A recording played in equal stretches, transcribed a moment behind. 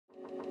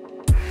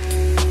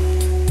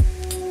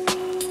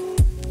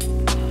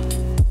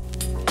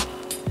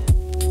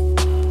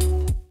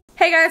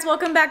Hey guys,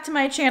 welcome back to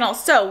my channel.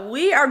 So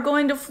we are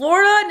going to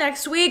Florida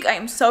next week. I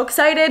am so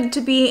excited to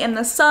be in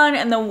the sun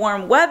and the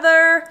warm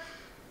weather.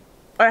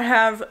 I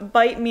have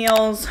Bite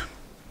Meals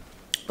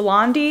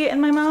Blondie in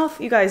my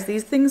mouth. You guys,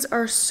 these things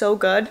are so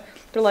good.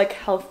 They're like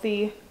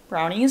healthy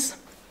brownies.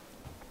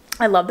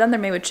 I love them. They're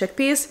made with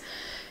chickpeas.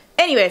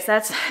 Anyways,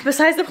 that's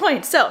besides the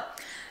point. So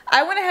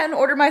I went ahead and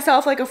ordered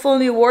myself like a full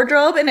new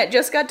wardrobe and it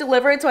just got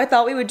delivered, so I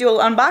thought we would do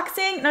an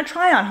unboxing and a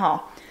try on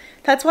haul.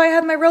 That's why I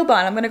have my robe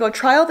on. I'm gonna go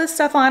try all this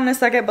stuff on in a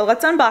second, but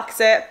let's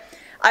unbox it.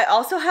 I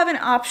also have an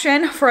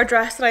option for a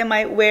dress that I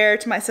might wear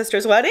to my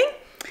sister's wedding,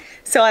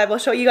 so I will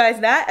show you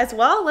guys that as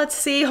well. Let's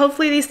see,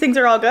 hopefully these things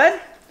are all good.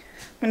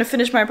 I'm gonna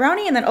finish my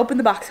brownie and then open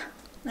the box.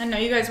 I know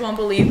you guys won't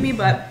believe me,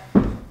 but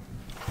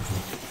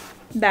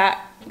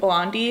that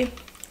Blondie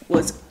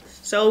was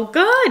so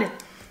good.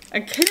 I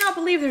cannot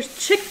believe there's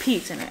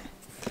chickpeas in it.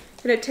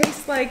 But it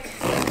tastes like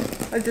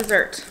a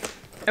dessert.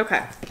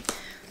 Okay.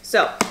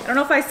 So, I don't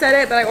know if I said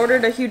it, but I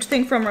ordered a huge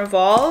thing from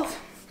Revolve.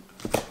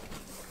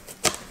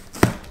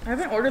 I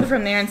haven't ordered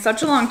from there in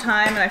such a long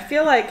time, and I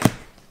feel like,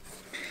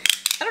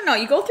 I don't know,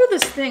 you go through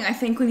this thing, I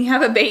think, when you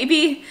have a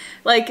baby.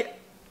 Like,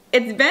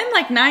 it's been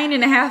like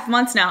 9.5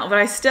 months now, but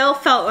I still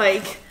felt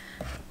like,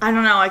 I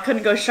don't know, I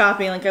couldn't go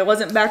shopping. Like, I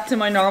wasn't back to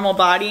my normal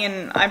body,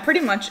 and I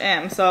pretty much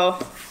am,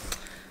 so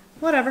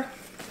whatever.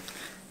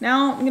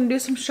 Now, I'm gonna do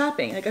some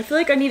shopping. Like, I feel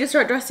like I need to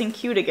start dressing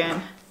cute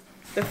again.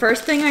 The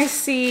first thing I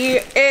see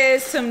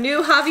is some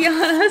new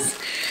Havaianas,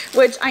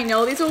 which I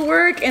know these will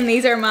work, and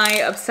these are my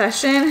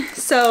obsession.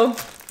 So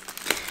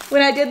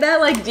when I did that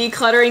like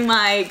decluttering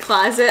my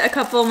closet a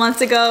couple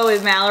months ago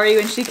with Mallory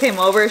when she came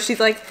over, she's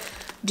like,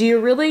 do you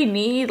really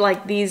need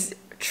like these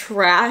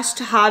trashed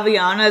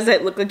Havaianas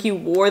that look like you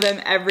wore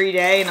them every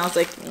day? And I was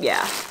like,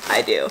 yeah,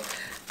 I do.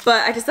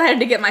 But I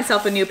decided to get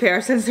myself a new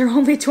pair since they're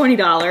only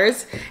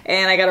 $20.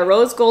 And I got a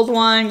rose gold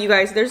one. You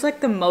guys, there's like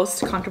the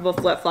most comfortable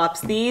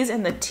flip-flops. These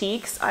and the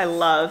teaks, I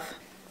love.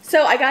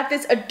 So I got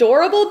this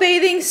adorable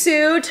bathing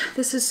suit.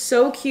 This is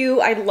so cute.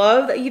 I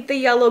love the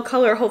yellow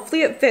color.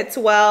 Hopefully it fits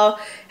well.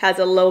 Has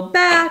a low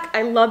back.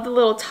 I love the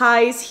little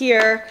ties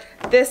here.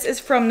 This is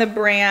from the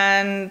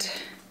brand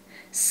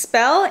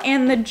Spell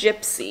and the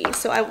Gypsy.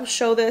 So I will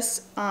show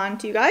this on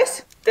to you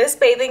guys. This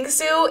bathing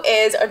suit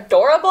is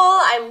adorable.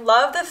 I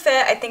love the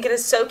fit. I think it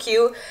is so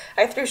cute.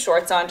 I threw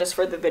shorts on just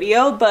for the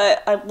video,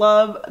 but I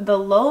love the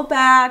low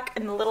back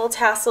and the little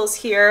tassels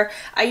here.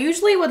 I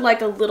usually would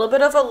like a little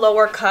bit of a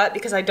lower cut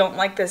because I don't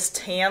like this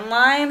tan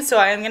line, so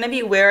I am gonna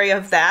be wary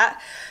of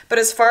that. But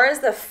as far as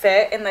the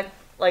fit and the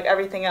like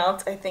everything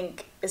else, I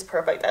think is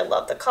perfect. I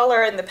love the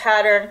color and the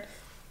pattern.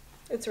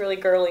 It's really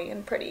girly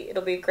and pretty.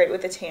 It'll be great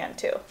with the tan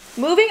too.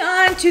 Moving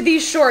on to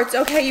these shorts.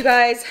 Okay, you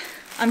guys.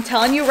 I'm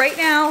telling you right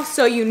now,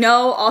 so you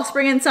know all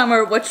spring and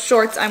summer what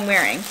shorts I'm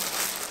wearing.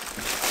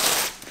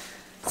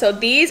 So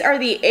these are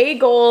the A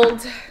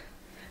Gold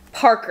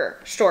Parker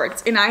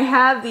shorts, and I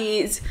have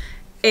these,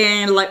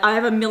 and like I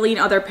have a million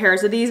other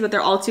pairs of these, but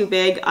they're all too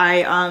big.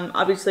 I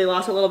obviously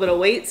lost a little bit of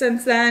weight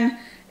since then,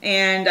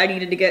 and I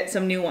needed to get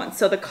some new ones.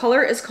 So the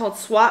color is called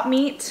Swap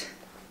Meet,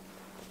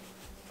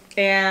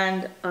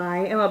 and I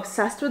am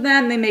obsessed with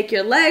them. They make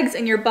your legs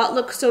and your butt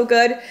look so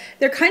good.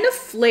 They're kind of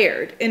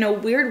flared in a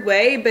weird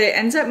way, but it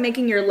ends up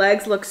making your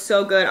legs look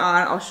so good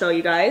on. I'll show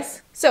you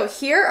guys. So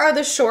here are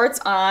the shorts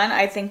on.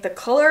 I think the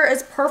color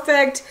is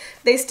perfect.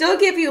 They still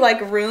give you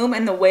like room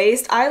in the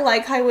waist. I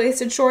like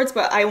high-waisted shorts,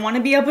 but I want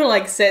to be able to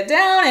like sit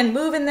down and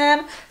move in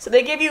them. So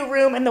they give you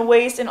room in the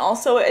waist and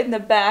also in the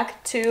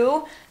back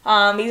too.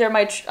 These are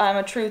I'm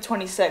a true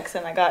 26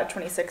 and I got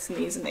 26 in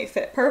these and they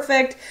fit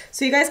perfect.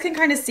 So you guys can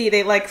kind of see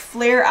they like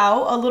flare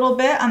out a little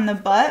bit on the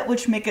butt,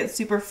 which make it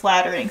super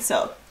flattering.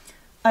 So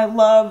I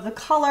love the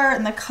color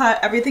and the cut,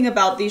 everything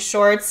about these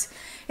shorts.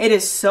 It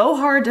is so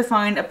hard to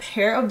find a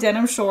pair of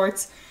denim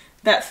shorts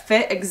that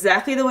fit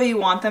exactly the way you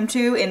want them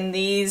to, and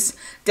these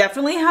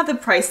definitely have the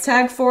price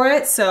tag for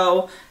it,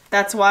 so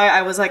that's why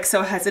I was like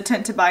so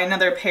hesitant to buy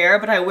another pair,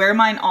 but I wear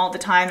mine all the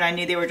time and I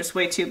knew they were just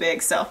way too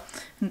big, so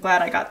I'm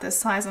glad I got this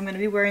size. I'm gonna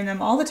be wearing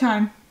them all the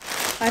time.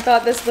 I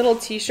thought this little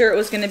t-shirt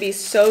was gonna be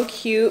so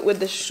cute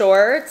with the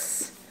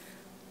shorts.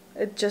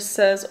 It just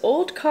says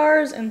Old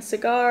Cars and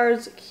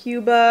Cigars,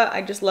 Cuba.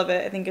 I just love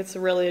it. I think it's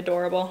really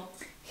adorable.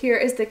 Here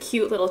is the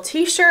cute little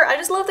t-shirt. I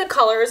just love the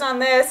colors on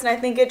this, and I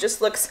think it just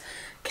looks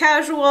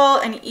casual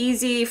and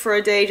easy for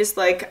a day just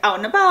like out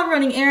and about,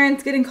 running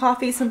errands, getting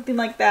coffee, something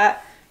like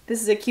that. This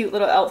is a cute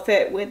little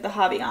outfit with the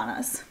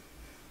Havaianas.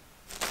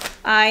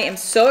 I am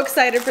so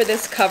excited for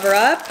this cover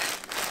up.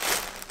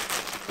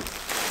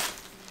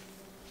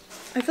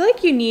 I feel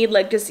like you need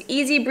like just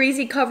easy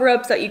breezy cover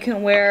ups that you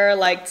can wear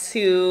like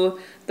to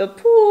the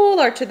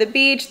pool or to the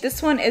beach.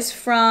 This one is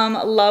from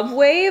Love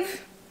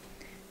Wave.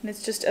 And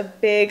it's just a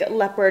big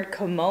leopard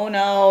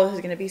kimono. This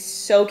is gonna be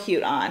so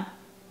cute on.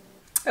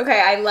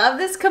 Okay, I love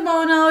this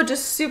kimono.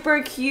 Just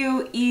super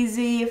cute,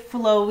 easy,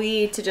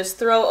 flowy to just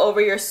throw over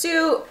your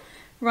suit,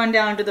 run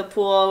down to the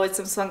pool with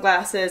some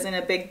sunglasses and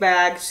a big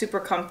bag,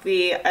 super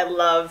comfy. I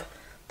love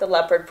the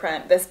leopard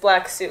print. This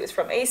black suit is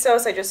from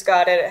ASOS. I just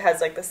got it. It has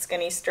like the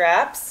skinny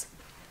straps.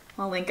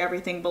 I'll link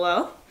everything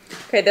below.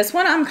 Okay, this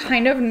one I'm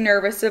kind of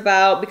nervous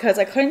about because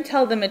I couldn't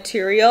tell the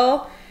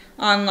material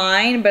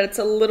online, but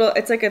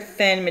it's like a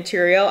thin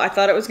material. I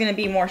thought it was gonna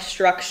be more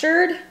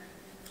structured.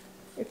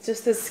 It's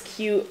just this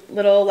cute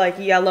little like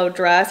yellow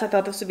dress. I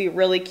thought this would be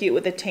really cute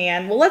with a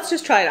tan. Well, let's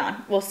just try it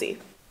on. We'll see.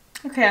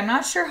 Okay, I'm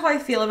not sure how I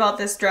feel about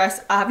this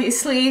dress.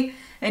 Obviously,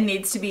 it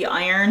needs to be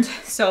ironed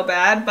so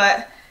bad,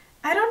 but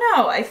I don't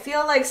know. I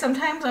feel like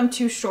sometimes I'm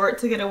too short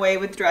to get away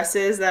with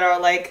dresses that are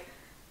like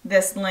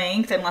this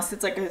length unless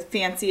it's like a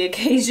fancy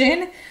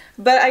occasion.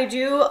 But I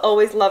do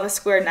always love a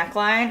square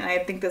neckline, and I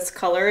think this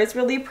color is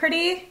really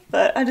pretty,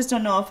 but I just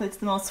don't know if it's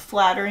the most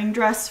flattering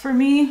dress for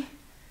me.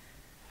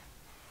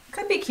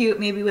 Could be cute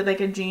maybe with like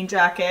a jean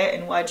jacket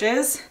and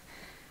wedges.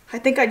 I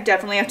think I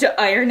definitely have to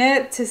iron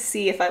it to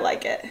see if I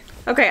like it.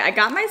 Okay, I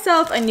got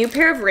myself a new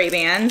pair of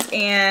Ray-Bans,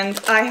 and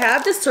I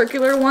have the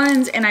circular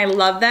ones and I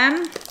love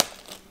them.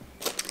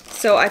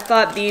 So I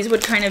thought these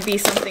would kind of be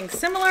something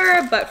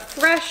similar but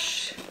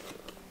fresh.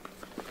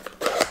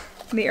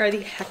 They are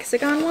the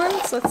hexagon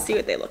ones. Let's see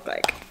what they look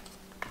like.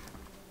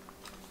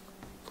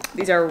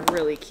 These are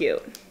really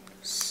cute.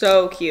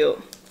 So cute.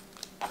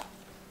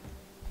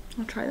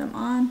 I'll try them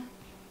on.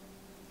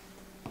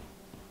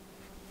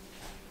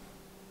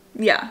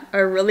 Yeah, I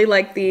really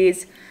like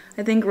these.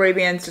 I think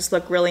Ray-Bans just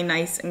look really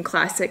nice and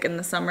classic in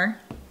the summer.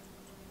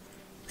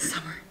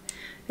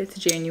 It's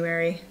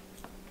January.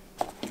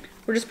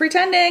 We're just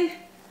pretending.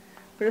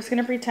 We're just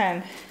gonna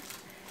pretend.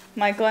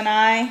 Michael and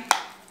I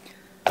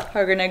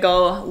are gonna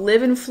go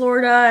live in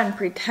Florida and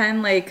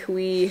pretend like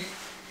we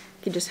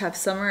can just have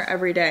summer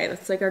every day.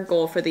 That's like our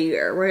goal for the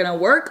year. We're gonna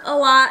work a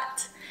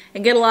lot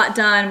and get a lot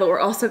done, but we're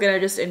also gonna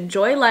just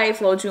enjoy life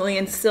while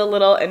Julian's still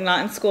little and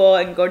not in school,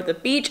 and go to the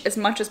beach as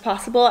much as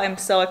possible. I'm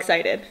so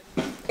excited.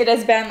 It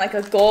has been like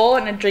a goal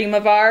and a dream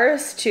of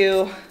ours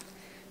to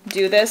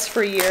do this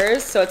for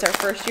years, so it's our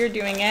first year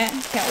doing it.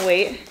 Can't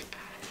wait.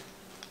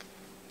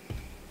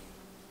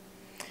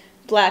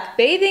 Black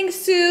bathing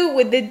suit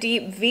with the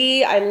deep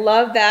V. I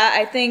love that.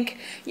 I think,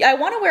 yeah, I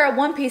want to wear a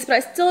one piece, but I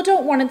still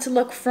don't want it to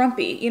look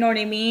frumpy, you know what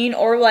I mean?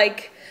 Or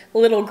like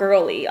little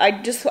girly. I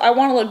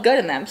want to look good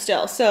in them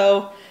still.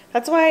 So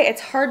that's why it's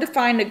hard to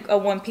find a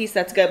one piece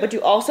that's good, but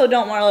you also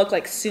don't want to look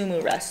like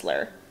sumo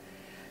wrestler.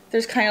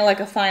 There's kind of like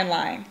a fine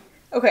line.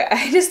 Okay,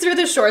 I just threw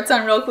the shorts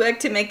on real quick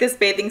to make this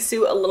bathing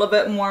suit a little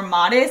bit more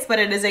modest, but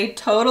it is a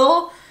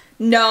total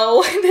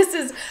no. This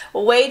is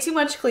way too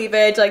much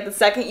cleavage. Like the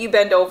second you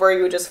bend over,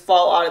 you would just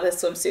fall out of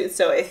this swimsuit.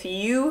 So if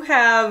you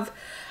have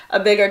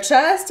a bigger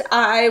chest,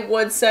 I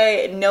would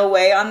say no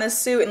way on this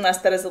suit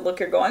unless that is the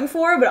look you're going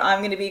for, but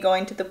I'm gonna be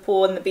going to the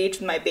pool and the beach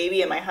with my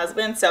baby and my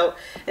husband, so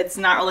it's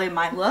not really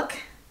my look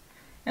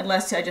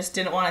unless I just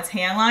didn't want a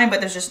tan line,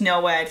 but there's just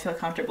no way I'd feel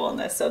comfortable in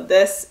this. So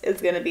this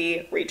is gonna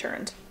be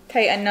returned.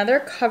 Okay, another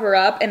cover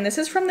up, and this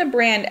is from the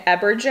brand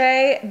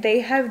Eberjay. They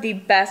have the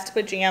best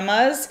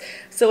pajamas.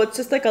 So it's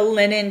just like a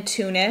linen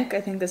tunic.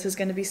 I think this is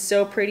gonna be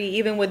so pretty,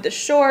 even with the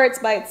shorts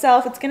by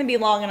itself. It's gonna be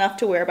long enough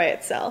to wear by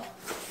itself.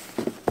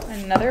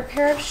 Another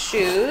pair of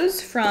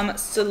shoes from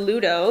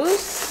Saludos.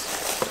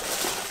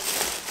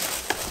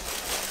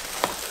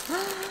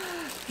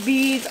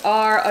 These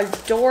are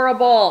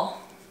adorable.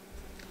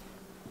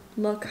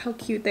 Look how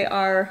cute they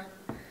are.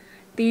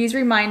 These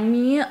remind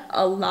me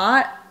a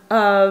lot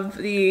of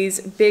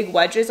these big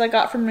wedges I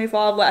got from my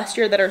fall of last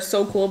year that are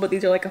so cool, but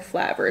these are like a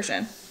flat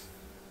version.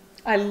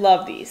 I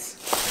love these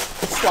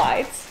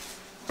slides.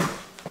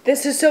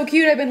 This is so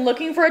cute. I've been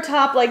looking for a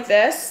top like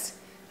this.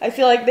 I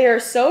feel like they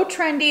are so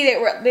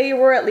trendy. They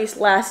were at least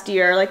last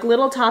year, like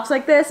little tops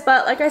like this,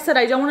 but like I said,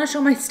 I don't want to show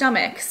my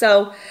stomach.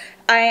 So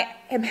I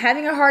am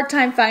having a hard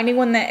time finding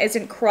one that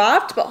isn't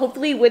cropped, but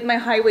hopefully with my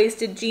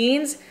high-waisted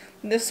jeans,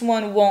 this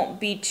one won't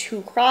be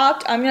too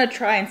cropped. I'm gonna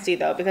try and see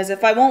though, because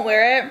if I won't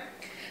wear it,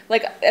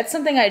 like that's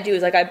something I do,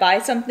 is like I buy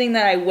something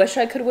that I wish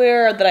I could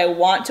wear or that I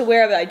want to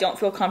wear, but I don't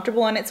feel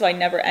comfortable in it, so I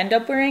never end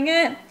up wearing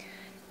it.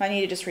 I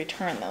need to just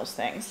return those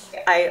things.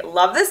 I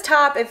love this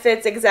top. It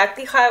fits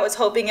exactly how I was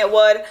hoping it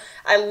would.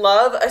 I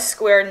love a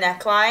square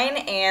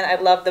neckline, and I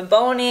love the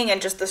boning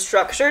and just the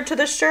structure to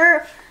the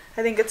shirt.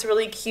 I think it's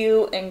really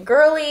cute and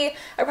girly.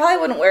 I probably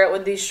wouldn't wear it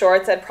with these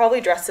shorts. I'd probably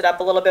dress it up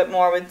a little bit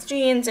more with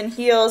jeans and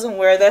heels and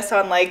wear this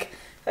on like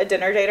a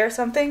dinner date or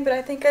something, but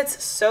I think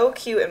it's so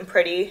cute and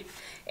pretty.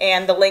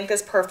 And the length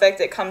is perfect.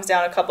 It comes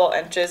down a couple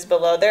inches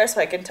below there,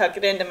 so I can tuck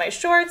it into my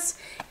shorts.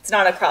 It's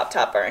not a crop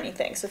top or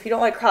anything. So if you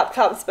don't like crop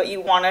tops, but you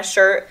want a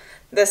shirt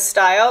this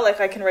style, like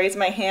I can raise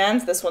my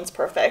hands, this one's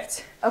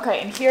perfect. Okay,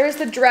 and here's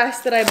the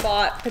dress that I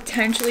bought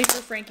potentially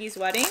for Frankie's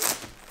wedding.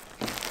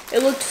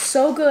 It looked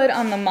so good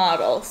on the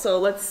model, so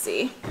let's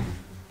see.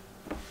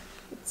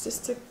 It's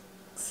just a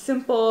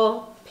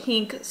simple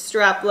pink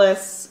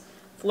strapless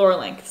floor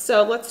length.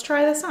 So let's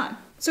try this on.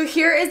 So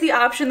here is the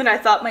option that I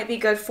thought might be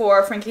good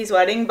for Frankie's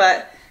wedding,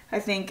 but I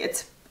think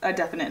it's a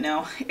definite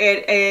no.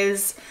 It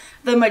is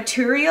the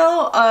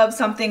material of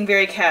something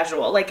very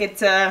casual. Like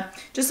it's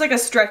just like a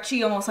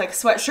stretchy, almost like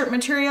sweatshirt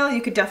material.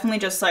 You could definitely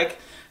just like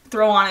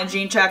throw on a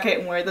jean jacket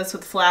and wear this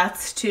with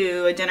flats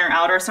to a dinner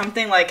out or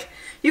something. Like,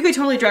 you could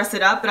totally dress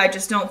it up, but I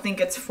just don't think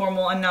it's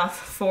formal enough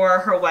for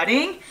her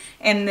wedding.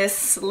 And this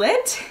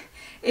slit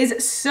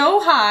is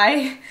so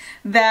high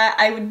that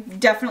I would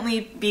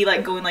definitely be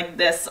like going like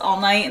this all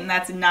night, and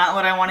that's not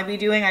what I want to be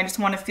doing. I just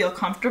want to feel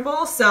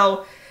comfortable.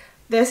 So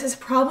this is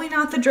probably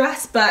not the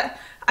dress, but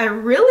I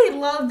really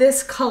love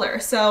this color.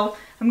 So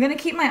I'm gonna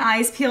keep my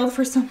eyes peeled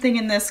for something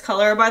in this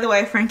color. By the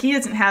way, Frankie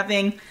isn't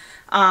having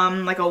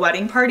like a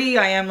wedding party.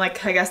 I am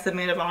like, I guess, the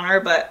maid of honor,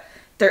 but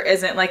there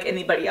isn't like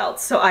anybody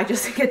else. So I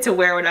just get to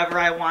wear whatever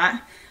I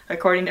want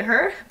according to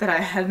her. But I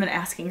have been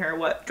asking her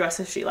what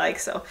dresses she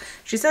likes. So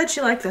she said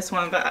she liked this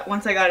one, but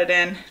once I got it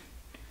in,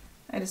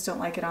 I just don't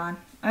like it on.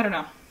 I don't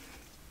know.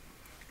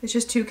 It's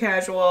just too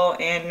casual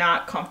and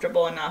not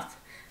comfortable enough.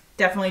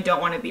 Definitely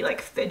don't want to be like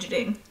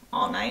fidgeting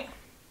all night.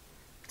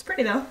 It's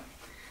pretty though.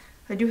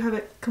 I do have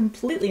it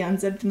completely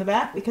unzipped in the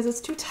back because it's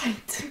too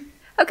tight.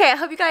 Okay, I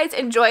hope you guys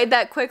enjoyed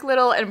that quick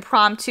little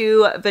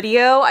impromptu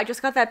video. I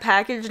just got that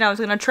package and I was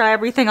gonna try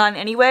everything on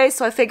anyway,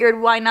 so I figured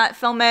why not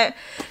film it,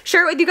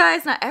 share it with you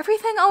guys. Not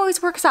everything always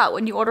works out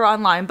when you order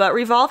online, but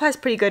Revolve has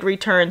pretty good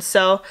returns,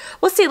 so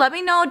we'll see. Let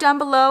me know down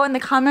below in the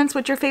comments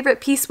what your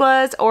favorite piece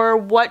was or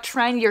what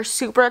trend you're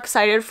super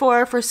excited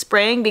for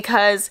spring,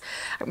 because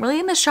I'm really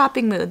in the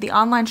shopping mood, the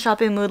online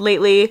shopping mood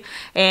lately,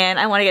 and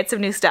I wanna get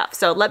some new stuff.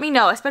 So let me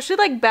know, especially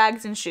like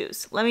bags and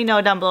shoes. Let me know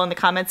down below in the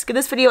comments. Give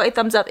this video a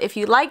thumbs up if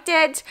you liked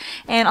it,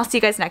 and I'll see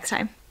you guys next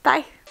time.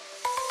 Bye.